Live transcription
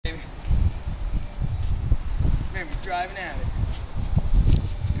Remember, you're driving at it.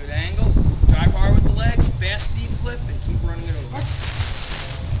 Good angle. Drive hard with the legs. Fast knee flip and keep running it over.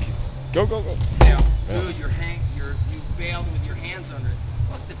 Go, go, go. Now, good. You bailed with your hands under it.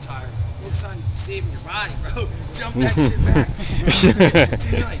 Fuck the tire. Focus on saving your body, bro. Jump that shit back. You're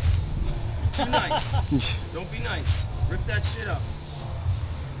too nice. You're too nice. Don't be nice. Rip that shit up.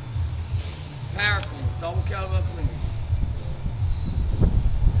 Power clean. Double kettlebell clean.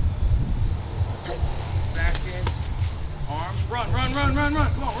 Back in. Arms. Run, run, run, run, run.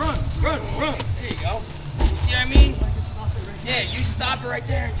 Come on, run, run, run. There you go. You see what I mean? Yeah, you stop it right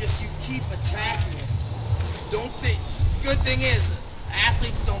there and just you keep attacking it. Don't think. The good thing is,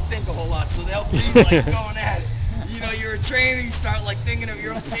 athletes don't think a whole lot, so they'll be like going at it. You know, you're a trainer, you start like thinking of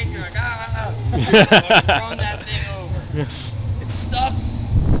your own safety. You're like, run that thing over. It's stuck.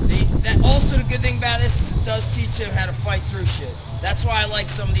 Also, the good thing about this is it does teach them how to fight through shit. That's why I like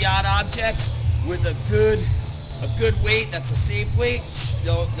some of the odd objects with a good weight. That's a safe weight.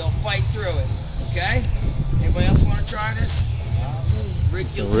 They'll fight through it. Okay. Anybody else want to try this? Rick,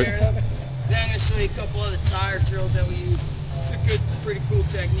 you'll tear it up. Then I'm going to show you a couple other tire drills that we use. It's a good, pretty cool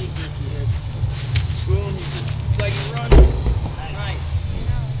technique Ricky hits. Boom, you just like you run. Nice.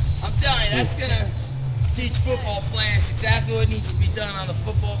 I'm telling you, that's going to teach football players exactly what needs to be done on the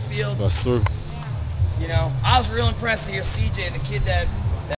football field. Bust through. You know, I was real impressed to hear CJ, the kid that